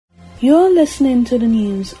You're listening to the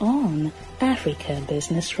news on Africa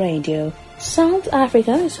Business Radio. South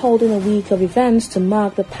Africa is holding a week of events to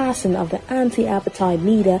mark the passing of the anti-apartheid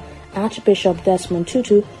leader Archbishop Desmond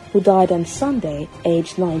Tutu, who died on Sunday,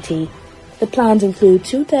 aged 90. The plans include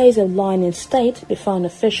 2 days of lying in state before an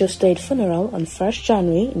official state funeral on 1st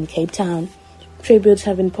January in Cape Town. Tributes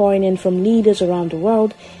have been pouring in from leaders around the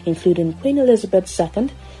world, including Queen Elizabeth II,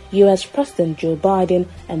 U.S. President Joe Biden,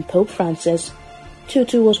 and Pope Francis.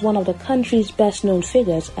 Tutu was one of the country's best-known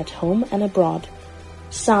figures at home and abroad.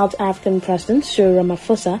 South African President Cyril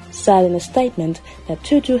Ramaphosa said in a statement that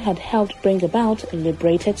Tutu had helped bring about a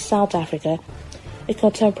liberated South Africa. A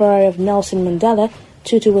contemporary of Nelson Mandela,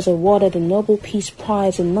 Tutu was awarded the Nobel Peace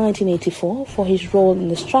Prize in 1984 for his role in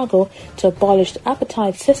the struggle to abolish the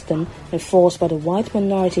apartheid system enforced by the white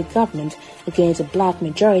minority government against a black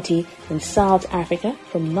majority in South Africa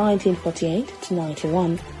from 1948 to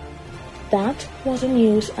 91. That was the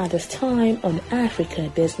news at this time on Africa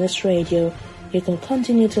Business Radio. You can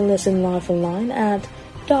continue to listen live online at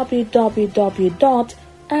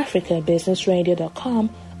www.africabusinessradio.com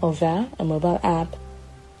or via a mobile app.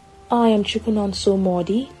 I am Chukunonso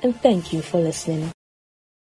Mordi, and thank you for listening.